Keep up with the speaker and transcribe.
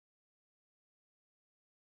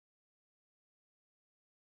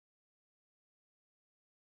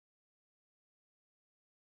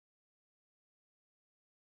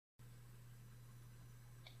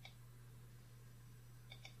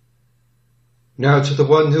Now to the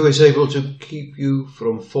one who is able to keep you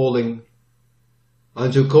from falling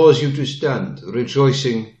and to cause you to stand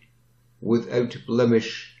rejoicing without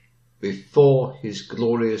blemish before his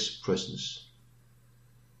glorious presence.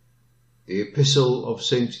 The Epistle of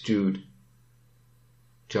St. Jude,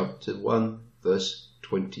 chapter 1, verse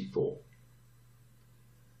 24.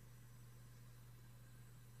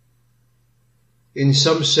 In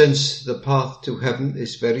some sense, the path to heaven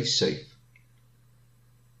is very safe.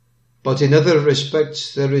 But in other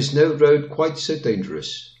respects there is no road quite so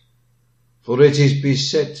dangerous, for it is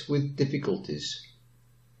beset with difficulties.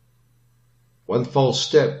 One false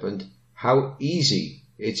step, and how easy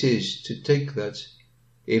it is to take that,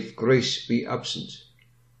 if grace be absent,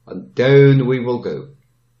 and down we will go.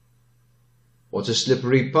 What a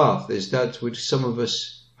slippery path is that which some of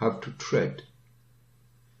us have to tread.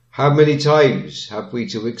 How many times have we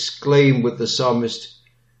to exclaim with the psalmist,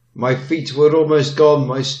 "My feet were almost gone,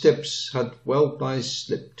 my steps had well-nigh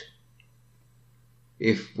slipped."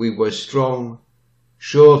 If we were strong,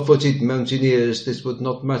 sure-footed mountaineers, this would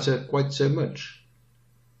not matter quite so much.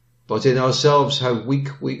 But in ourselves how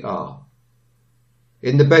weak we are.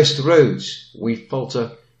 In the best roads we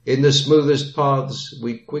falter, in the smoothest paths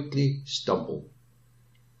we quickly stumble.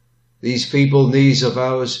 These feeble knees of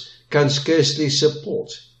ours can scarcely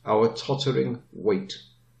support our tottering weight.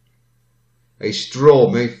 A straw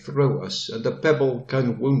may throw us, and a pebble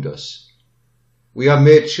can wound us. We are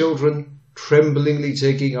mere children, tremblingly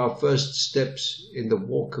taking our first steps in the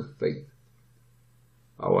walk of faith.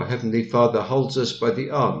 Our Heavenly Father holds us by the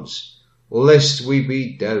arms, lest we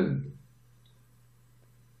be down.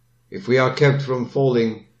 If we are kept from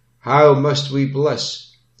falling, how must we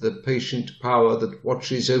bless the patient power that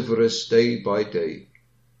watches over us day by day?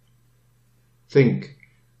 Think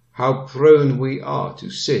how prone we are to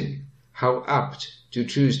sin, how apt to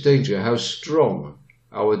choose danger, how strong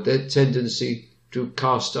our tendency to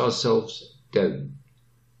cast ourselves down.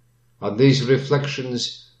 And these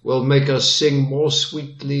reflections will make us sing more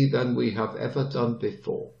sweetly than we have ever done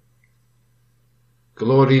before.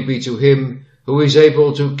 Glory be to him who is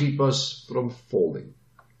able to keep us from falling.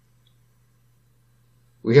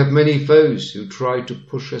 We have many foes who try to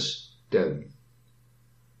push us down.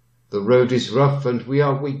 The road is rough and we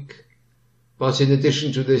are weak, but in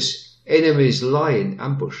addition to this, enemies lie in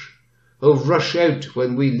ambush, who rush out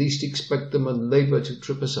when we least expect them and labour to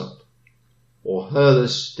trip us up, or hurl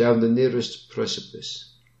us down the nearest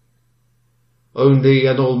precipice. Only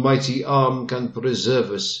an almighty arm can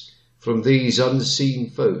preserve us from these unseen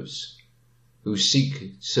foes, who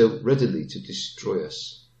seek so readily to destroy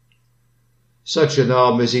us. Such an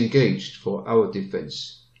arm is engaged for our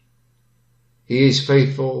defence. He is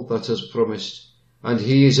faithful that has promised, and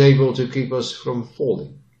he is able to keep us from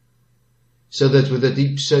falling, so that with a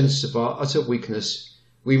deep sense of our utter weakness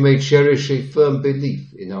we may cherish a firm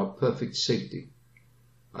belief in our perfect safety,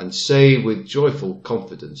 and say with joyful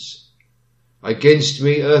confidence, "Against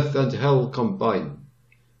me earth and hell combine,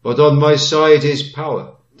 but on my side is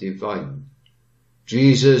power divine.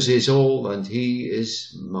 Jesus is all and he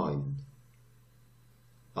is mine."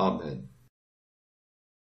 Amen.